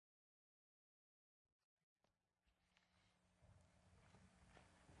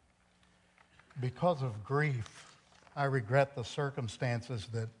Because of grief, I regret the circumstances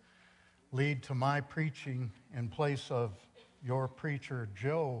that lead to my preaching in place of your preacher,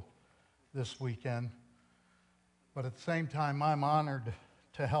 Joe, this weekend. But at the same time, I'm honored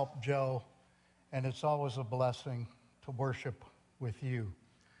to help Joe, and it's always a blessing to worship with you.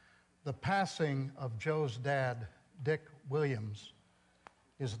 The passing of Joe's dad, Dick Williams,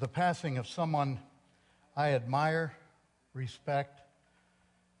 is the passing of someone I admire, respect,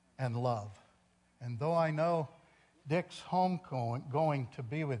 and love. And though I know Dick's going to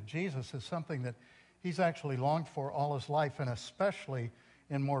be with Jesus is something that he's actually longed for all his life, and especially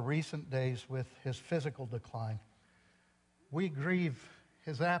in more recent days with his physical decline, we grieve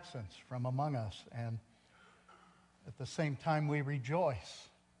his absence from among us, and at the same time we rejoice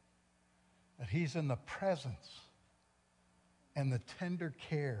that he's in the presence and the tender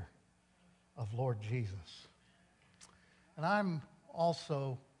care of Lord Jesus. And I'm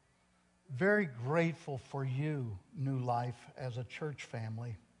also very grateful for you, New Life, as a church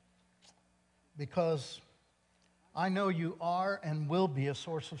family, because I know you are and will be a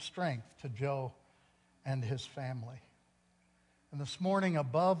source of strength to Joe and his family. And this morning,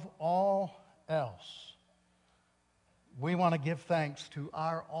 above all else, we want to give thanks to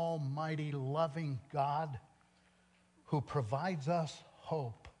our almighty, loving God who provides us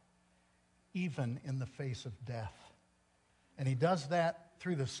hope even in the face of death. And he does that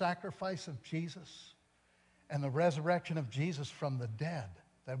through the sacrifice of Jesus and the resurrection of Jesus from the dead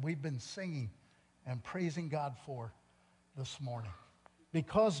that we've been singing and praising God for this morning.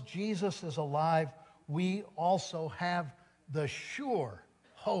 Because Jesus is alive, we also have the sure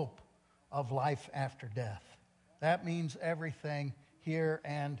hope of life after death. That means everything here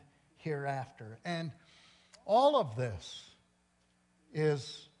and hereafter. And all of this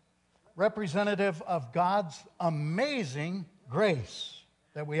is representative of God's amazing grace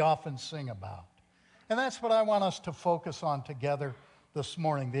that we often sing about. And that's what I want us to focus on together this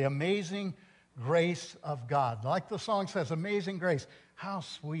morning, the amazing grace of God. Like the song says, amazing grace. How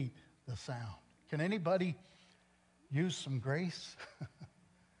sweet the sound. Can anybody use some grace?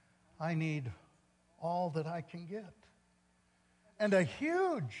 I need all that I can get. And a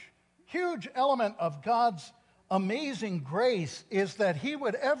huge element of God's amazing grace is that he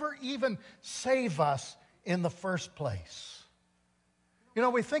would ever even save us in the first place. You know,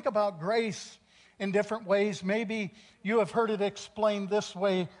 we think about grace in different ways. Maybe you have heard it explained this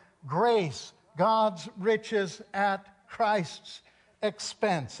way: grace, God's riches at Christ's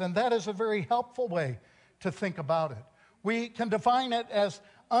expense. And that is a very helpful way to think about it. We can define it as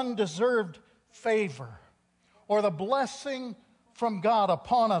undeserved favor, or the blessing from God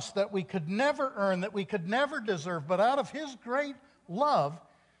upon us that we could never earn, that we could never deserve, but out of his great love,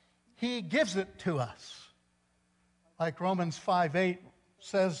 he gives it to us. Like Romans 5:8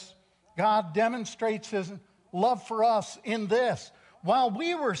 says, God demonstrates his love for us in this: while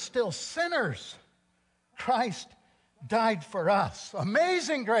we were still sinners, Christ died for us.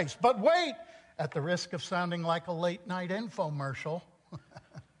 Amazing grace. But wait, at the risk of sounding like a late night infomercial,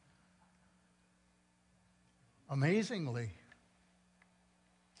 amazingly,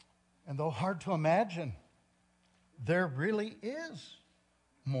 and though hard to imagine, there really is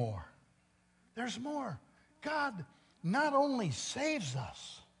more. There's more. God not only saves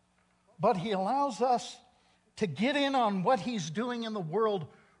us, but he allows us to get in on what he's doing in the world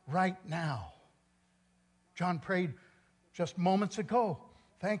right now. John prayed just moments ago,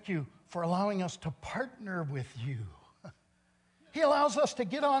 thank you for allowing us to partner with you. He allows us to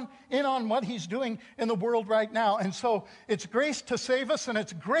get in on what he's doing in the world right now. And so it's grace to save us, and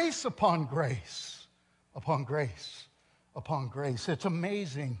it's grace upon grace, upon grace, upon grace. It's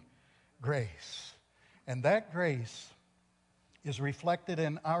amazing grace. And that grace is reflected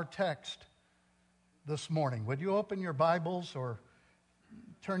in our text this morning. Would you open your Bibles or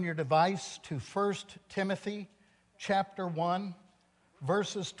turn your device to 1 Timothy chapter 1,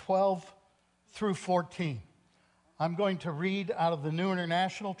 verses 12 through 14. I'm going to read out of the New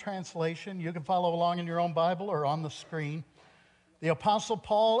International Translation. You can follow along in your own Bible or on the screen. The Apostle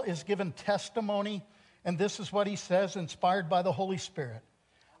Paul is given testimony, and this is what he says, inspired by the Holy Spirit.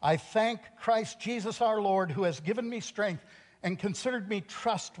 I thank Christ Jesus our Lord, who has given me strength and considered me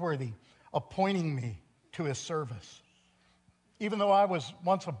trustworthy, appointing me to his service. Even though I was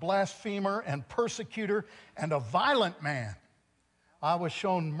once a blasphemer and persecutor and a violent man, I was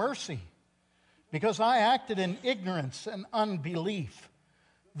shown mercy because I acted in ignorance and unbelief.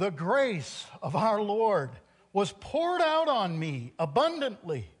 The grace of our Lord was poured out on me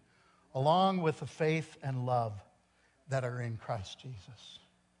abundantly, along with the faith and love that are in Christ Jesus.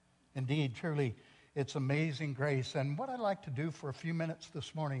 Indeed, truly, it's amazing grace. And what I'd like to do for a few minutes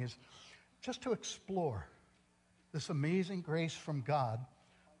this morning is just to explore this amazing grace from God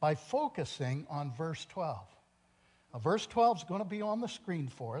by focusing on verse 12. Now, verse 12 is going to be on the screen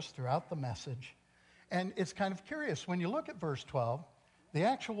for us throughout the message. And it's kind of curious. When you look at verse 12, the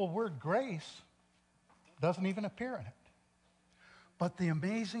actual word grace doesn't even appear in it. But the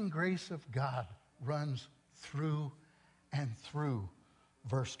amazing grace of God runs through and through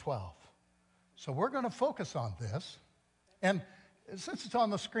verse 12. So we're going to focus on this. And since it's on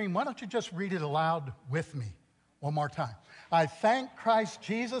the screen, why don't you just read it aloud with me one more time? I thank Christ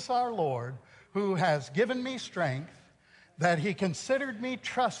Jesus our Lord, who has given me strength, that he considered me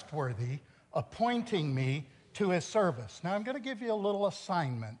trustworthy, appointing me to his service. Now, I'm going to give you a little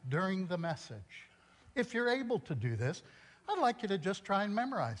assignment during the message. If you're able to do this, I'd like you to just try and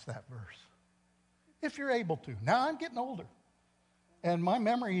memorize that verse. If you're able to. Now, I'm getting older, and my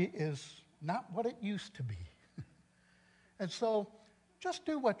memory is not what it used to be. And so, just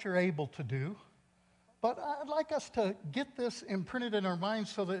do what you're able to do. But I'd like us to get this imprinted in our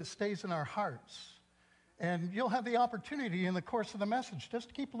minds so that it stays in our hearts. And you'll have the opportunity in the course of the message just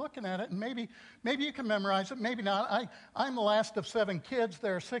to keep looking at it, and maybe you can memorize it, maybe not. I'm the last of 7 kids.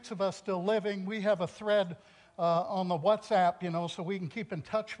 There are 6 of us still living. We have a thread on the WhatsApp, so we can keep in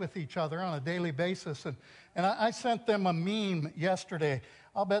touch with each other on a daily basis. And I sent them a meme yesterday.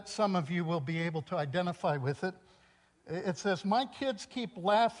 I'll bet some of you will be able to identify with it. It says, "My kids keep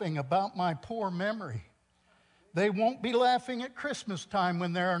laughing about my poor memory. They won't be laughing at Christmas time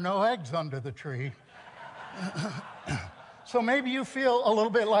when there are no eggs under the tree." So maybe you feel a little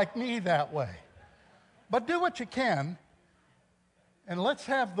bit like me that way. But do what you can, and let's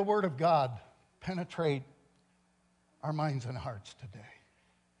have the Word of God penetrate our minds and hearts today.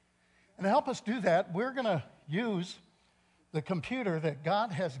 And to help us do that, we're going to use the computer that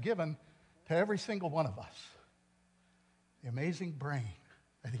God has given to every single one of us. The amazing brain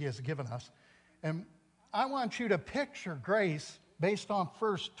that he has given us. And I want you to picture grace based on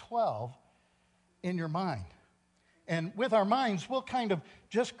verse 12 in your mind. And with our minds, we'll kind of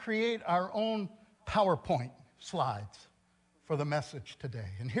just create our own PowerPoint slides for the message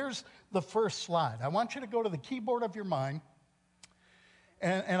today. And here's the first slide. I want you to go to the keyboard of your mind,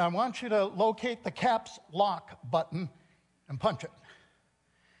 and I want you to locate the caps lock button and punch it.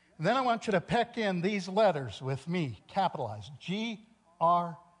 And then I want you to peck in these letters with me, capitalized,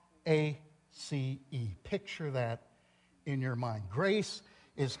 G-R-A-C-E. Picture that in your mind. Grace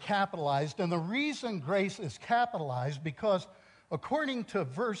is capitalized, and the reason grace is capitalized because according to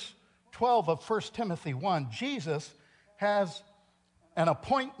verse 12 of 1 Timothy 1, Jesus has an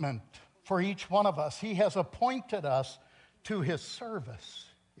appointment for each one of us. He has appointed us to his service,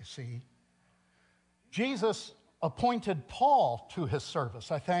 you see. Jesus appointed Paul to his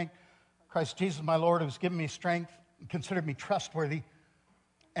service. I thank Christ Jesus, my Lord, who's given me strength and considered me trustworthy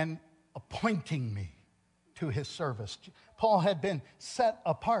and appointing me to his service. Paul had been set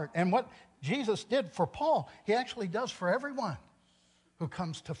apart. And what Jesus did for Paul, he actually does for everyone who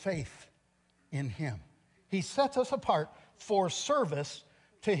comes to faith in him. He sets us apart for service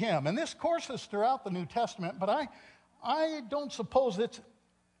to him. And this course is throughout the New Testament, but I don't suppose it's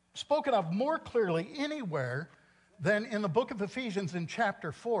spoken of more clearly anywhere than in the book of Ephesians in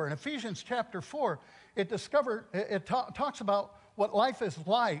chapter 4. In Ephesians chapter 4, it talks about what life is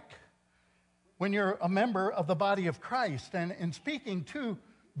like when you're a member of the body of Christ. And in speaking to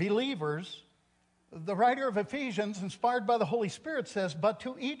believers, the writer of Ephesians, inspired by the Holy Spirit, says, "But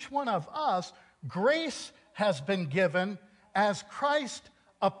to each one of us, grace has been given as Christ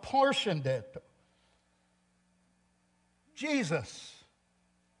apportioned it." Jesus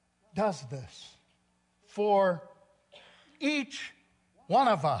does this for each one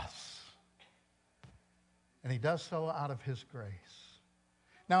of us. And he does so out of his grace.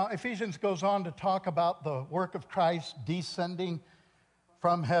 Now, Ephesians goes on to talk about the work of Christ descending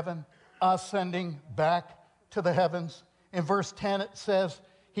from heaven, ascending back to the heavens. In verse 10, it says,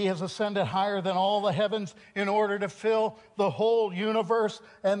 he has ascended higher than all the heavens in order to fill the whole universe.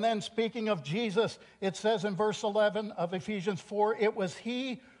 And then speaking of Jesus, it says in verse 11 of Ephesians 4, it was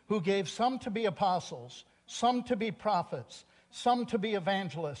he who gave some to be apostles, some to be prophets, some to be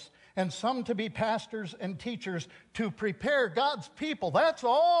evangelists, and some to be pastors and teachers to prepare God's people. That's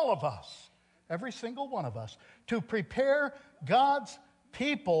all of us, every single one of us, to prepare God's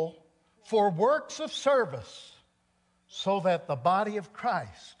people for works of service so that the body of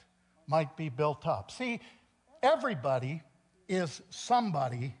Christ might be built up. See, everybody is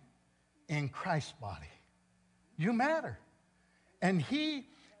somebody in Christ's body. You matter. And he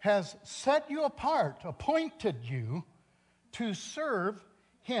has set you apart, appointed you to serve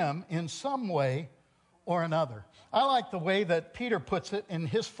him in some way or another. I like the way that Peter puts it in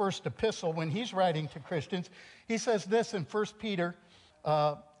his first epistle when he's writing to Christians. He says this in 1 Peter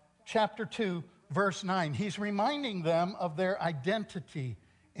chapter 2, verse 9. He's reminding them of their identity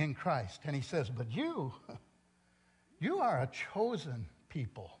in Christ. And he says, but you are a chosen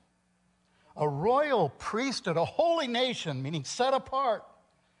people, a royal priesthood, a holy nation, meaning set apart,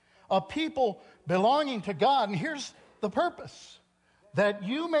 a people belonging to God. And here's the purpose: that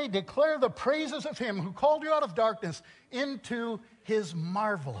you may declare the praises of him who called you out of darkness into his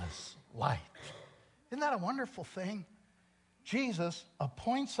marvelous light. Isn't that a wonderful thing? Jesus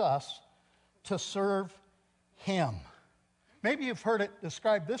appoints us to serve him. Maybe you've heard it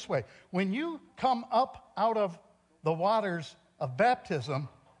described this way. When you come up out of the waters of baptism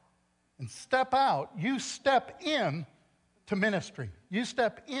and step out, you step in to ministry. You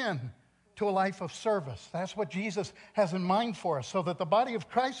step in to a life of service. That's what Jesus has in mind for us, so that the body of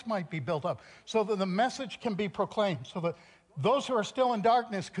Christ might be built up, so that the message can be proclaimed, so that those who are still in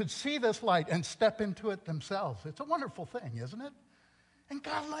darkness could see this light and step into it themselves. It's a wonderful thing, isn't it? And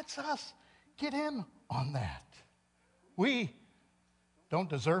God lets us get in on that. We don't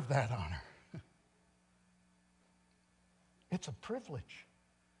deserve that honor. It's a privilege.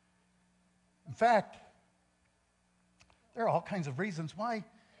 In fact, there are all kinds of reasons why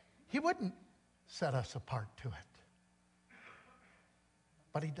he wouldn't set us apart to it.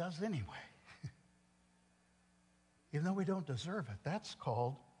 But he does anyway. Even though we don't deserve it. That's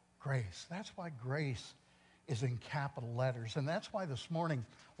called grace. That's why grace is in capital letters. And that's why this morning,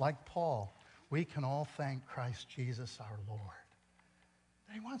 like Paul, we can all thank Christ Jesus our Lord.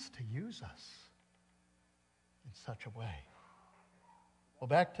 That he wants to use us in such a way. Well,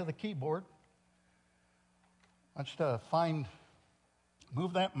 back to the keyboard. I want you to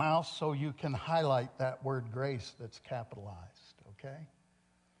move that mouse so you can highlight that word grace that's capitalized, okay?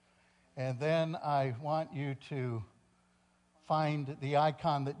 And then I want you to find the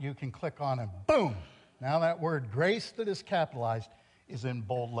icon that you can click on, and boom! Now that word grace that is capitalized is in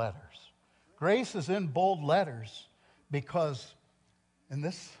bold letters. Grace is in bold letters because, and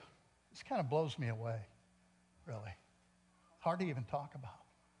this kind of blows me away, really. Hard to even talk about.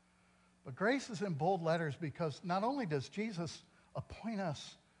 But grace is in bold letters because not only does Jesus appoint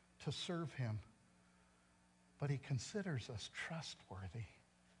us to serve him, but he considers us trustworthy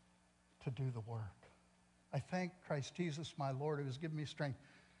to do the work. I thank Christ Jesus, my Lord, who has given me strength,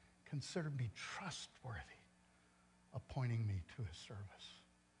 considered me trustworthy, appointing me to his service.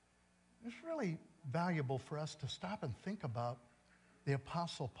 It's really valuable for us to stop and think about the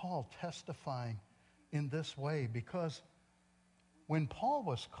Apostle Paul testifying in this way, because when Paul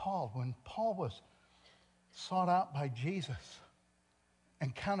was called, when Paul was sought out by Jesus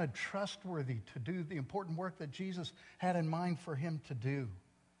and counted trustworthy to do the important work that Jesus had in mind for him to do,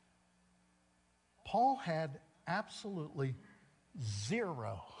 Paul had absolutely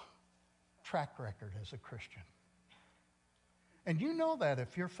zero track record as a Christian. And you know that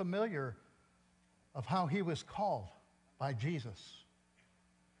if you're familiar of how he was called by Jesus.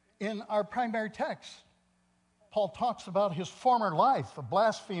 In our primary text, Paul talks about his former life, a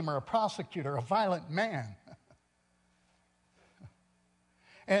blasphemer, a prosecutor, a violent man.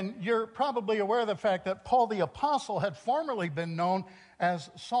 And you're probably aware of the fact that Paul the Apostle had formerly been known as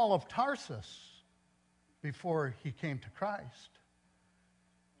Saul of Tarsus before he came to Christ.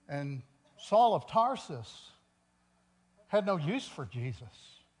 And Saul of Tarsus had no use for Jesus,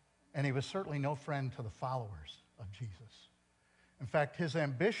 and he was certainly no friend to the followers of Jesus. In fact, his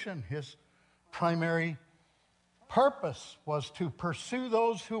ambition, his primary purpose was to pursue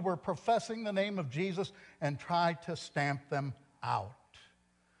those who were professing the name of Jesus and try to stamp them out.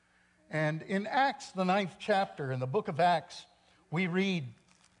 And in Acts, the 9th chapter, in the book of Acts, we read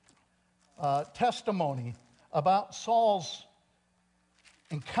testimony about Saul's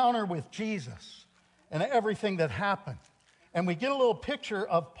encounter with Jesus and everything that happened. And we get a little picture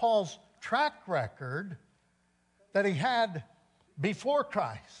of Paul's track record that he had before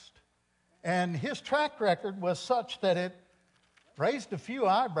Christ. And his track record was such that it raised a few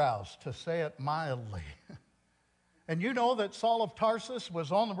eyebrows, to say it mildly. And you know that Saul of Tarsus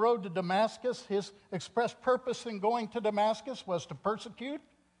was on the road to Damascus. His express purpose in going to Damascus was to persecute.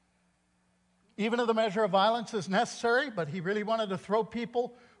 Even if the measure of violence is necessary, but he really wanted to throw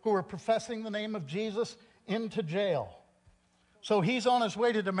people who were professing the name of Jesus into jail. So he's on his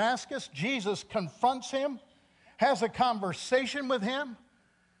way to Damascus. Jesus confronts him, has a conversation with him.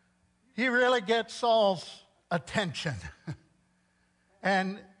 He really gets Saul's attention.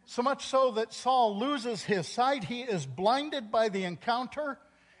 And so much so that Saul loses his sight. He is blinded by the encounter.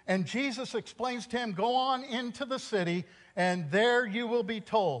 And Jesus explains to him, go on into the city, and there you will be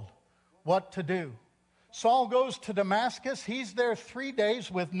told what to do. Saul goes to Damascus. He's there 3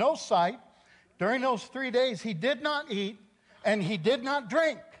 days with no sight. During those 3 days, he did not eat and he did not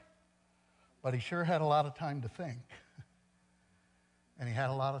drink. But he sure had a lot of time to think. And he had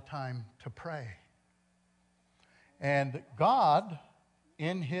a lot of time to pray. And God,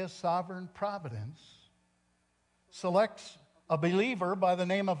 in his sovereign providence, selects a believer by the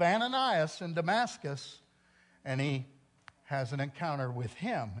name of Ananias in Damascus, and he has an encounter with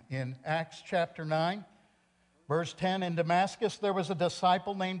him. In Acts chapter 9, verse 10, in Damascus there was a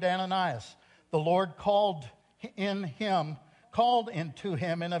disciple named Ananias. The Lord called into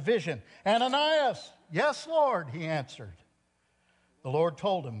him in a vision. Ananias, yes, Lord, he answered. The Lord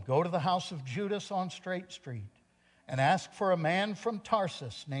told him, go to the house of Judas on Straight Street and ask for a man from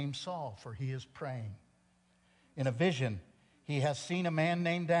Tarsus named Saul, for he is praying. In a vision, he has seen a man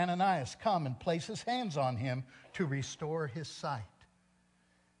named Ananias come and place his hands on him to restore his sight.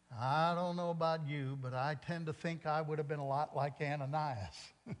 I don't know about you, but I tend to think I would have been a lot like Ananias.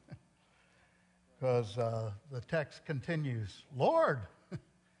 Because the text continues, Lord,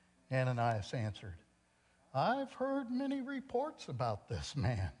 Ananias answered, I've heard many reports about this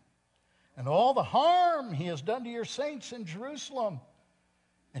man and all the harm he has done to your saints in Jerusalem.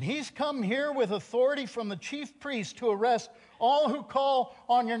 And he's come here with authority from the chief priest to arrest all who call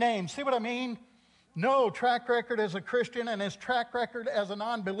on your name. See what I mean? No track record as a Christian, and his track record as a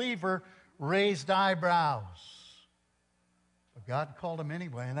non-believer raised eyebrows. But God called him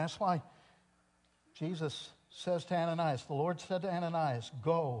anyway, and that's why Jesus says to Ananias, the Lord said to Ananias,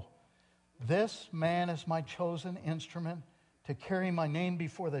 go. This man is my chosen instrument to carry my name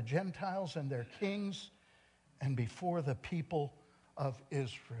before the Gentiles and their kings and before the people of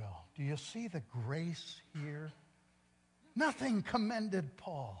Israel. Do you see the grace here? Nothing commended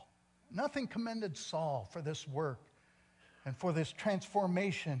Paul. Nothing commended Saul for this work and for this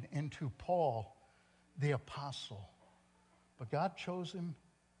transformation into Paul, the apostle. But God chose him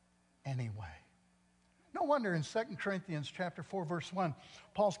anyway. No wonder in 2 Corinthians chapter 4, verse 1,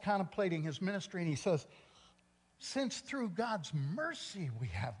 Paul's contemplating his ministry and he says, since through God's mercy we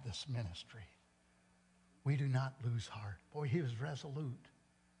have this ministry, we do not lose heart. Boy, he was resolute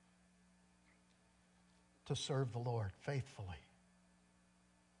to serve the Lord faithfully.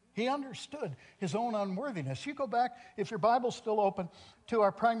 He understood his own unworthiness. You go back, if your Bible's still open, to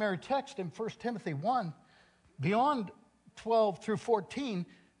our primary text in 1 Timothy 1, beyond 12 through 14,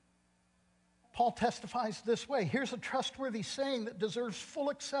 Paul testifies this way. Here's a trustworthy saying that deserves full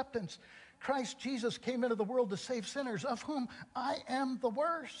acceptance. Christ Jesus came into the world to save sinners, of whom I am the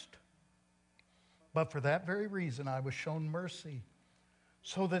worst. But for that very reason I was shown mercy,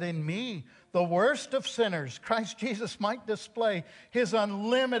 so that in me, the worst of sinners, Christ Jesus might display his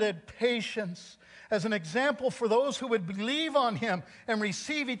unlimited patience as an example for those who would believe on him and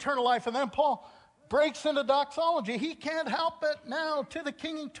receive eternal life. And then Paul breaks into doxology. He can't help it now. To the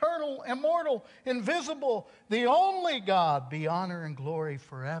King eternal, immortal, invisible, the only God, be honor and glory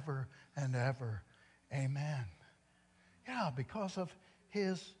forever and ever. Amen. Yeah, because of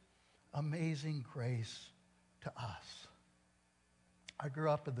his amazing grace to us. I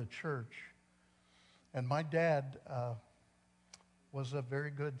grew up in the church, and my dad was a very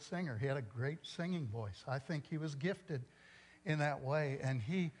good singer. He had a great singing voice. I think he was gifted in that way, and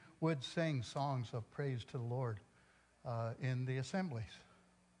he would sing songs of praise to the Lord in the assemblies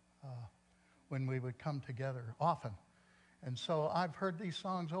when we would come together often. And so I've heard these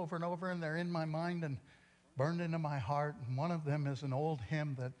songs over and over, and they're in my mind and burned into my heart. And one of them is an old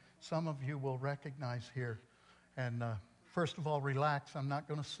hymn that some of you will recognize here. And first of all, relax. I'm not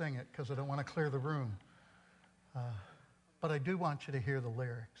going to sing it because I don't want to clear the room. But I do want you to hear the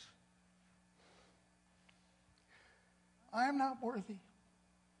lyrics. I am not worthy,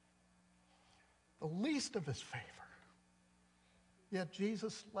 the least of his favor, yet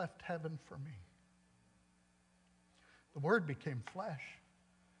Jesus left heaven for me. The Word became flesh,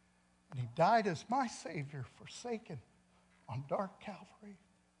 and he died as my Savior, forsaken on dark Calvary.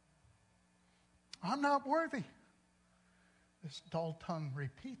 I'm not worthy. This dull tongue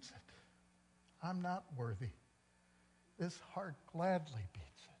repeats it. I'm not worthy. This heart gladly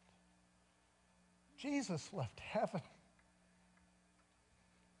beats it. Jesus left heaven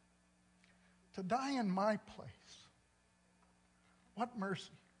to die in my place. What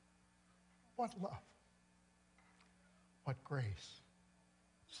mercy, what love, what grace.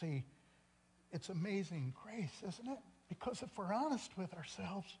 See, it's amazing grace, isn't it? Because if we're honest with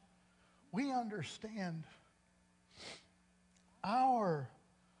ourselves, we understand our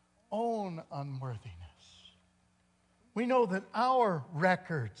own unworthiness. We know that our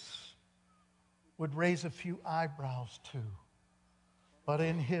records would raise a few eyebrows too. But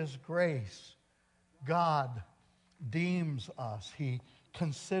in his grace, God deems us, He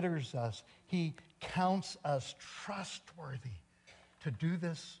considers us, He counts us trustworthy to do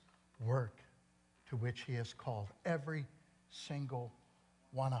this work to which He has called every single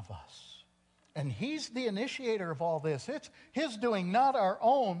one of us. And He's the initiator of all this. It's His doing, not our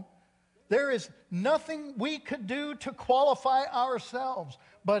own. There is nothing we could do to qualify ourselves,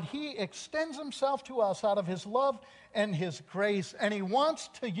 but He extends Himself to us out of His love and His grace, and He wants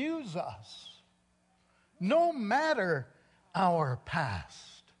to use us, no matter our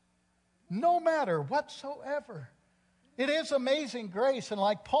past, no matter whatsoever. It is amazing grace, and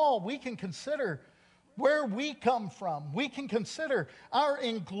like Paul, we can consider where we come from. We can consider our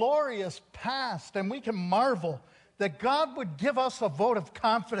inglorious past, and we can marvel that God would give us a vote of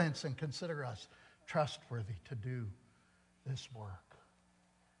confidence and consider us trustworthy to do this work.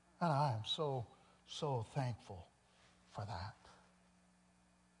 And I am so, so thankful for that.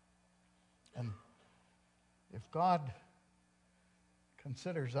 And if God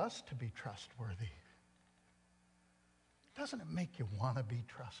considers us to be trustworthy, doesn't it make you want to be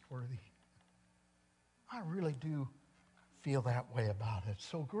trustworthy? I really do feel that way about it.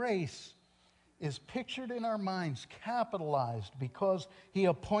 So grace is pictured in our minds, capitalized, because He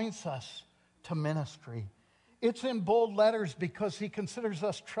appoints us to ministry. It's in bold letters because He considers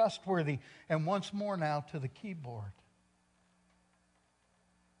us trustworthy. And once more now to the keyboard.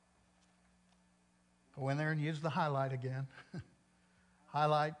 Go in there and use the highlight again.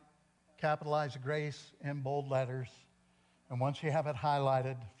 Highlight, capitalize grace in bold letters. And once you have it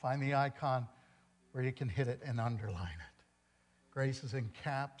highlighted, find the icon where you can hit it and underline it. Grace is in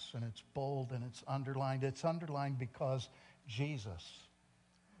caps, and it's bold, and it's underlined. It's underlined because Jesus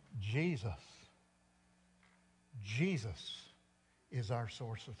is our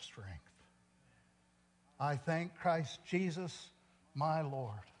source of strength. I thank Christ Jesus, my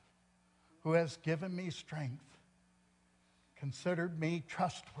Lord, who has given me strength, considered me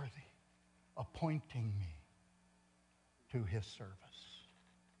trustworthy, appointing me to His service.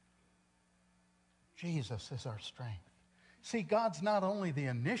 Jesus is our strength. See, God's not only the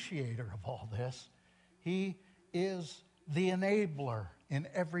initiator of all this, He is the enabler in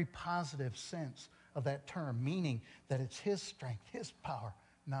every positive sense of that term, meaning that it's His strength, His power,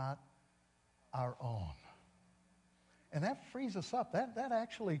 not our own. And that frees us up. That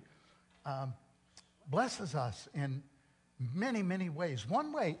actually blesses us in many, many ways.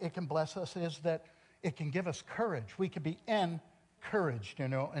 One way it can bless us is that it can give us courage. We can be encouraged,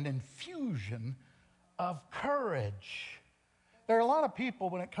 an infusion of courage. There are a lot of people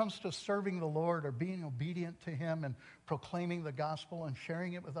when it comes to serving the Lord or being obedient to Him and proclaiming the gospel and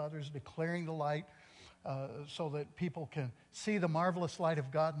sharing it with others, declaring the light so that people can see the marvelous light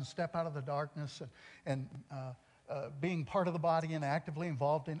of God and step out of the darkness and being part of the body and actively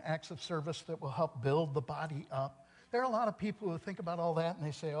involved in acts of service that will help build the body up. There are a lot of people who think about all that and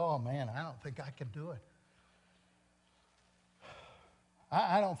they say, oh man, I don't think I can do it.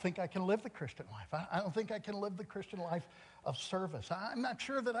 I don't think I can live the Christian life. I don't think I can live the Christian life of service. I'm not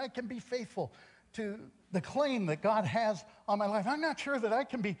sure that I can be faithful to the claim that God has on my life. I'm not sure that I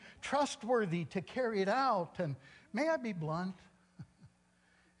can be trustworthy to carry it out. And may I be blunt?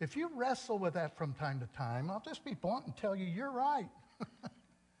 If you wrestle with that from time to time, I'll just be blunt and tell you, you're right.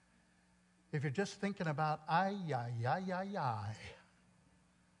 If you're just thinking about, I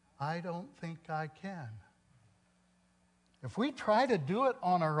don't think I can. If we try to do it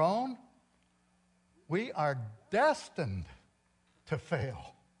on our own, we are destined to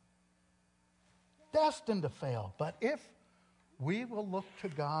fail. Destined to fail. But if we will look to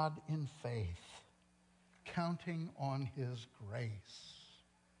God in faith, counting on His grace,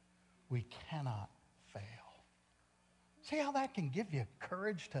 we cannot fail. See how that can give you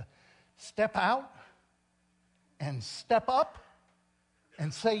courage to step out and step up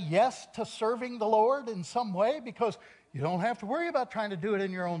and say yes to serving the Lord in some way, because you don't have to worry about trying to do it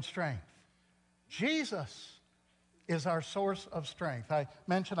in your own strength. Jesus is our source of strength. I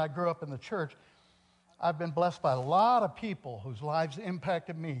mentioned I grew up in the church. I've been blessed by a lot of people whose lives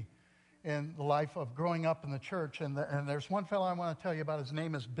impacted me in the life of growing up in the church. And there's one fellow I want to tell you about. His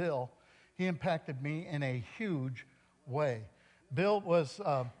name is Bill. He impacted me in a huge way. Bill was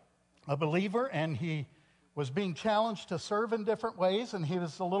a believer, and he was being challenged to serve in different ways, and he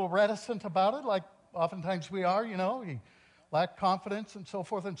was a little reticent about it, like oftentimes we are, He lacked confidence and so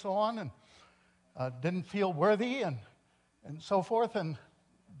forth and so on, and didn't feel worthy and so forth.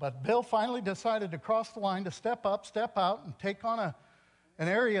 But Bill finally decided to cross the line, to step up, step out, and take on an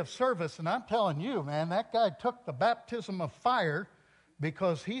area of service. And I'm telling you, man, that guy took the baptism of fire,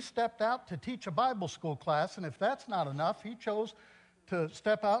 because he stepped out to teach a Bible school class, and if that's not enough, he chose to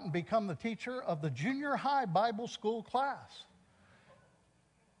step out and become the teacher of the junior high Bible school class.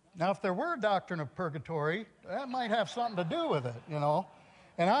 Now, if there were a doctrine of purgatory, that might have something to do with it, you know.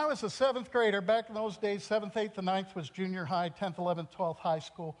 And I was a 7th grader. Back in those days, 7th, 8th, and 9th was junior high, 10th, 11th, 12th, high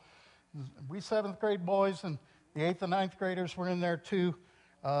school. We 7th grade boys and the 8th and 9th graders were in there too,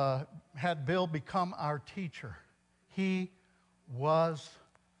 had Bill become our teacher. He was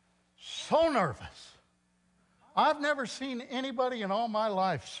so nervous. I've never seen anybody in all my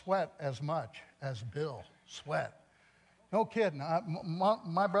life sweat as much as Bill sweat. No kidding.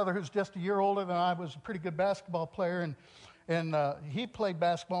 My brother, who's just a year older than I, was a pretty good basketball player, and he played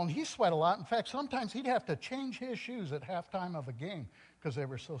basketball, and he sweat a lot. In fact, sometimes he'd have to change his shoes at halftime of a game because they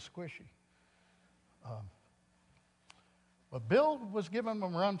were so squishy. But Bill was giving him a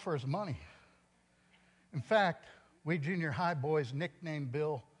run for his money. In fact, we junior high boys nicknamed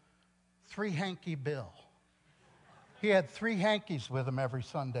Bill Three Hanky Bill. He had 3 hankies with him every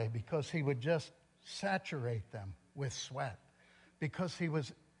Sunday because he would just saturate them with sweat because he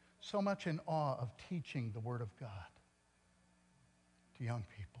was so much in awe of teaching the Word of God to young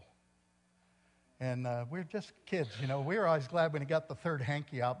people. And we're just kids, you know. We were always glad when he got the 3rd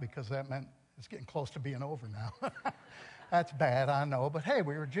hanky out because that meant it's getting close to being over now. That's bad, I know. But hey,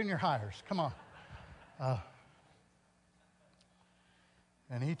 we were junior hires. Come on.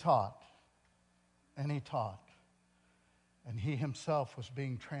 And he taught. And he taught. And he himself was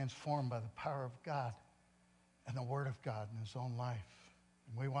being transformed by the power of God and the Word of God in his own life.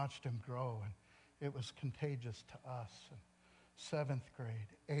 And we watched him grow, and it was contagious to us. And 7th grade,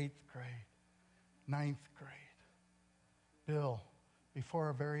 8th grade, 9th grade. Bill, before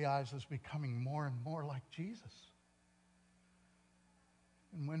our very eyes, is becoming more and more like Jesus.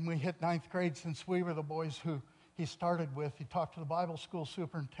 And when we hit 9th grade, since we were the boys who he started with, he talked to the Bible school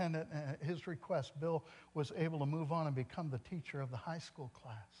superintendent, and at his request, Bill was able to move on and become the teacher of the high school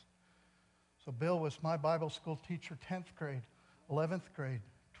class. So Bill was my Bible school teacher 10th grade, 11th grade,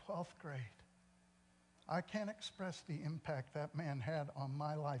 12th grade. I can't express the impact that man had on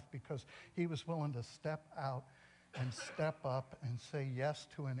my life because he was willing to step out and step up and say yes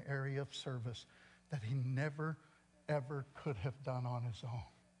to an area of service that he never, ever could have done on his own.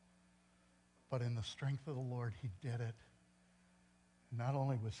 But in the strength of the Lord, he did it. Not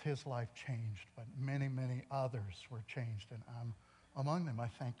only was his life changed, but many, many others were changed, and I'm among them. I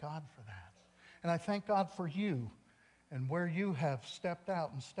thank God for that. And I thank God for you and where you have stepped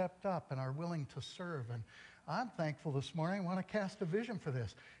out and stepped up and are willing to serve. And I'm thankful this morning. I want to cast a vision for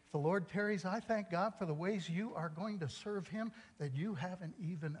this. If the Lord tarries, I thank God for the ways you are going to serve him that you haven't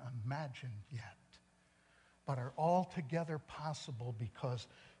even imagined yet, but are altogether possible because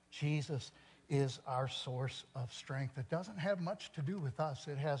Jesus is our source of strength. It doesn't have much to do with us.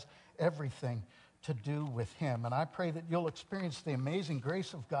 It has everything to do with him. And I pray that you'll experience the amazing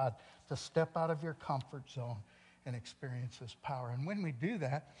grace of God to step out of your comfort zone and experience his power. And when we do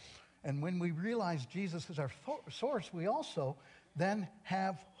that, and when we realize Jesus is our source, we also then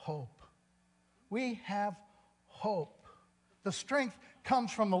have hope. We have hope. The strength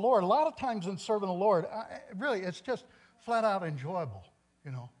comes from the Lord. A lot of times in serving the Lord, really, it's just flat out enjoyable,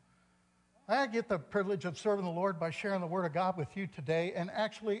 you know. I get the privilege of serving the Lord by sharing the Word of God with you today, and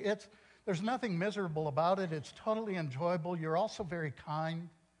actually there's nothing miserable about it. It's totally enjoyable. You're also very kind.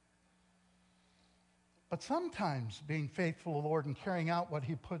 But sometimes being faithful to the Lord and carrying out what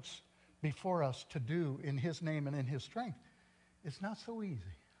he puts before us to do in his name and in his strength is not so easy.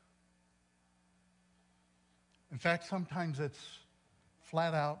 In fact, sometimes it's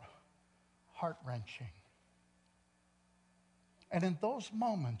flat out heart-wrenching. And in those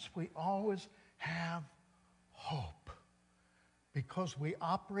moments, we always have hope because we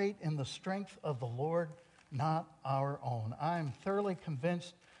operate in the strength of the Lord, not our own. I am thoroughly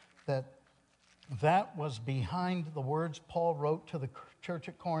convinced that was behind the words Paul wrote to the church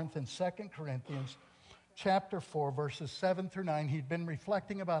at Corinth in 2 Corinthians chapter 4, verses 7 through 9. He'd been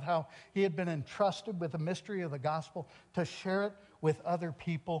reflecting about how he had been entrusted with the mystery of the gospel to share it with other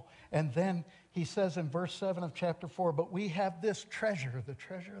people. And then he says in verse 7 of chapter 4, but we have this treasure, the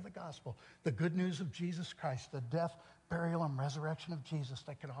treasure of the gospel, the good news of Jesus Christ, the death, burial, and resurrection of Jesus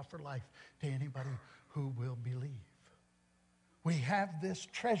that can offer life to anybody who will believe. We have this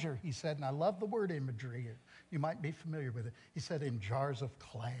treasure, he said, and I love the word imagery. You might be familiar with it. He said, in jars of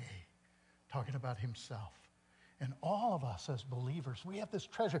clay, talking about himself. And all of us as believers, we have this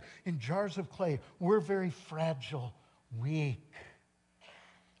treasure in jars of clay. We're very fragile, weak.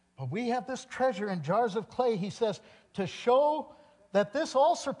 But we have this treasure in jars of clay, he says, to show that this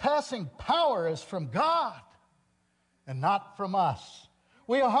all-surpassing power is from God and not from us.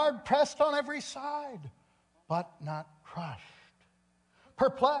 We are hard-pressed on every side, but not crushed.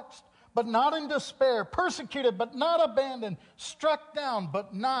 perplexed, but not in despair, persecuted, but not abandoned, struck down,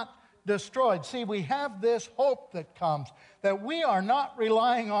 but not destroyed. See, we have this hope that comes, that we are not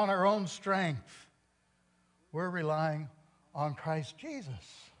relying on our own strength. We're relying on Christ Jesus,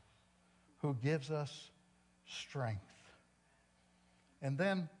 who gives us strength. And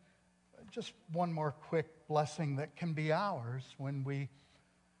then just one more quick blessing that can be ours when we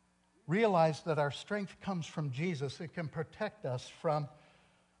realize that our strength comes from Jesus. It can protect us from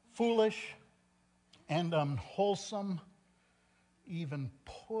foolish and unwholesome, even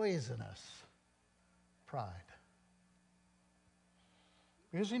poisonous pride.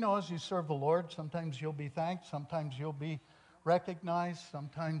 Because as you serve the Lord, sometimes you'll be thanked, sometimes you'll be recognized,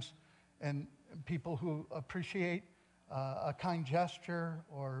 sometimes, and people who appreciate a kind gesture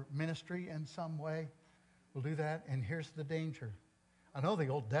or ministry in some way will do that. And here's the danger. I know the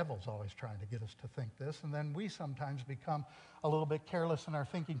old devil's always trying to get us to think this, and then we sometimes become a little bit careless in our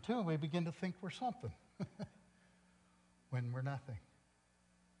thinking too, and we begin to think we're something when we're nothing.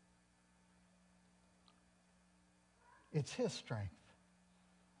 It's His strength,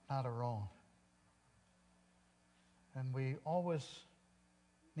 not our own. And we always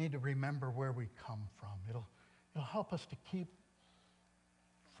need to remember where we come from. It'll help us to keep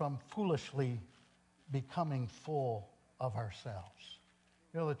from foolishly becoming full of ourselves.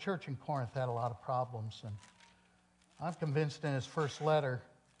 The church in Corinth had a lot of problems, and I'm convinced in his first letter,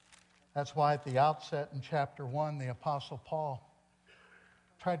 that's why at the outset in chapter 1, the Apostle Paul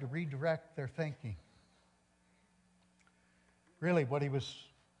tried to redirect their thinking. Really, what he was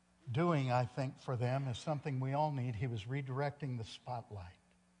doing, I think, for them is something we all need. He was redirecting the spotlight.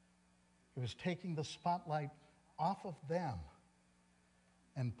 He was taking the spotlight off of them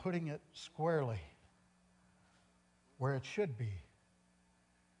and putting it squarely where it should be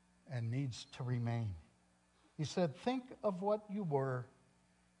and needs to remain. He said, think of what you were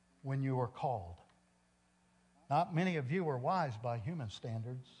when you were called. Not many of you were wise by human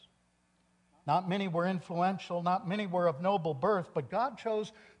standards. Not many were influential. Not many were of noble birth. But God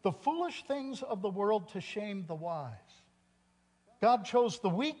chose the foolish things of the world to shame the wise. God chose the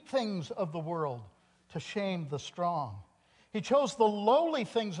weak things of the world to shame the strong. He chose the lowly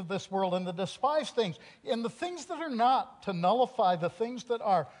things of this world and the despised things and the things that are not to nullify the things that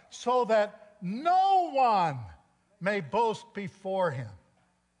are, so that no one may boast before Him.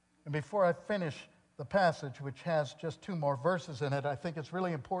 And before I finish the passage, which has just 2 more verses in it, I think it's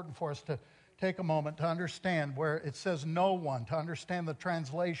really important for us to take a moment to understand where it says no one, to understand the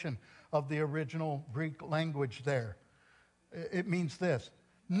translation of the original Greek language there. It means this: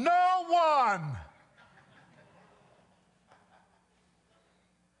 no one.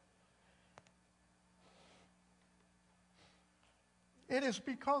 It is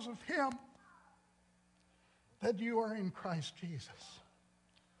because of Him that you are in Christ Jesus,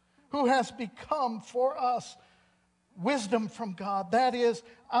 who has become for us wisdom from God. That is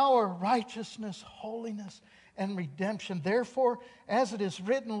our righteousness, holiness, and redemption. Therefore, as it is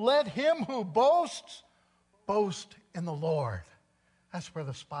written, let him who boasts, boast in the Lord. That's where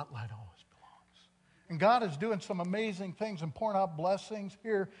the spotlight always belongs. And God is doing some amazing things and pouring out blessings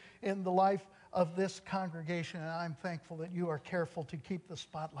here in the life of this congregation. And I'm thankful that you are careful to keep the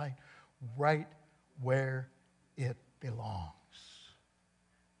spotlight right where it belongs.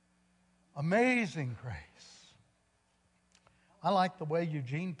 Amazing grace. I like the way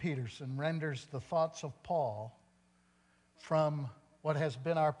Eugene Peterson renders the thoughts of Paul from what has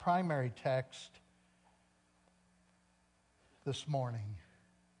been our primary text this morning.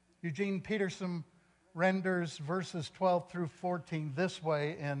 Eugene Peterson renders verses 12 through 14 this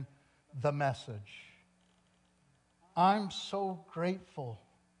way in The Message. I'm so grateful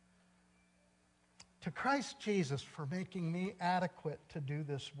to Christ Jesus for making me adequate to do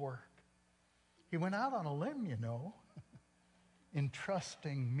this work. He went out on a limb,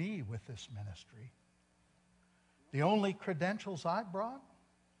 entrusting me with this ministry. The only credentials I brought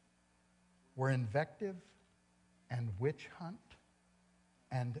were invective and witch hunt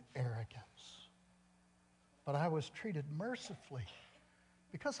and arrogance. But I was treated mercifully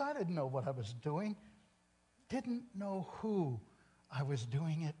because I didn't know what I was doing, didn't know who I was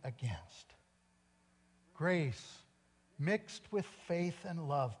doing it against. Grace mixed with faith and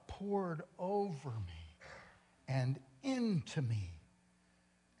love poured over me and into me,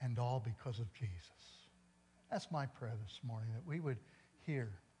 and all because of Jesus. That's my prayer this morning, that we would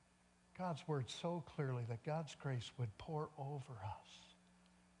hear God's word so clearly, that God's grace would pour over us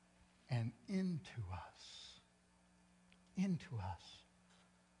and into us,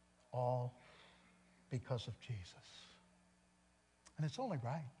 all because of Jesus. And it's only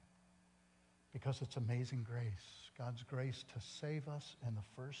right. because it's amazing grace. God's grace to save us in the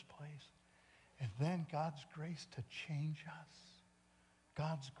first place, and then God's grace to change us.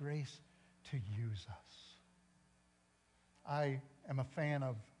 God's grace to use us. I am a fan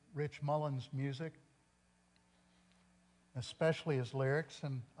of Rich Mullins' music, especially his lyrics,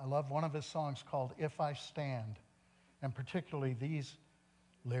 and I love one of his songs called If I Stand, and particularly these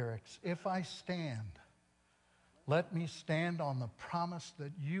lyrics. If I stand, let me stand on the promise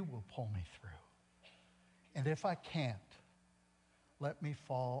that you will pull me through. And if I can't, let me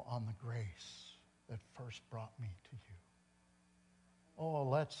fall on the grace that first brought me to you. Oh,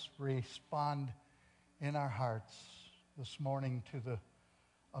 let's respond in our hearts this morning to the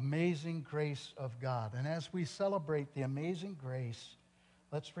amazing grace of God. And as we celebrate the amazing grace,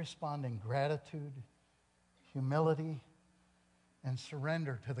 let's respond in gratitude, humility, and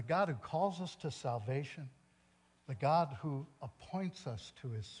surrender to the God who calls us to salvation, the God who appoints us to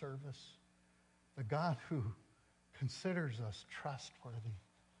his service, the God who considers us trustworthy,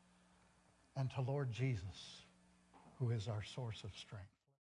 and to Lord Jesus, who is our source of strength.